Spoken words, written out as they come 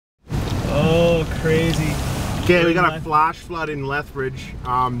crazy. Okay, we got a flash flood in Lethbridge.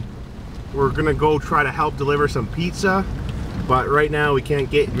 We're gonna go try to help deliver some pizza, but right now we can't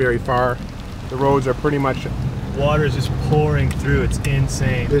get very far. The roads are pretty much... Water is just pouring through, it's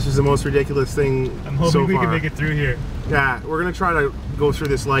insane. This is the most ridiculous thing so far. I'm hoping we can make it through here. Yeah, we're gonna try to go through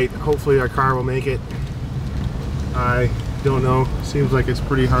this light. Hopefully our car will make it. I don't know, seems like it's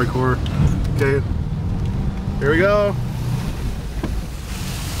pretty hardcore. Okay, here we go.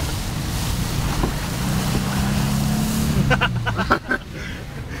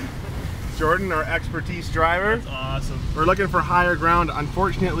 Jordan, our expertise driver. That's awesome. We're looking for higher ground.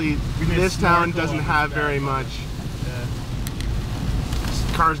 Unfortunately, this town doesn't have very much. Yeah.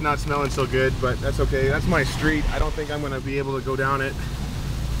 Car's not smelling so good, but that's okay. That's my street. I don't think I'm going to be able to go down it.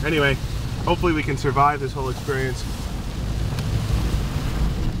 Anyway, hopefully we can survive this whole experience.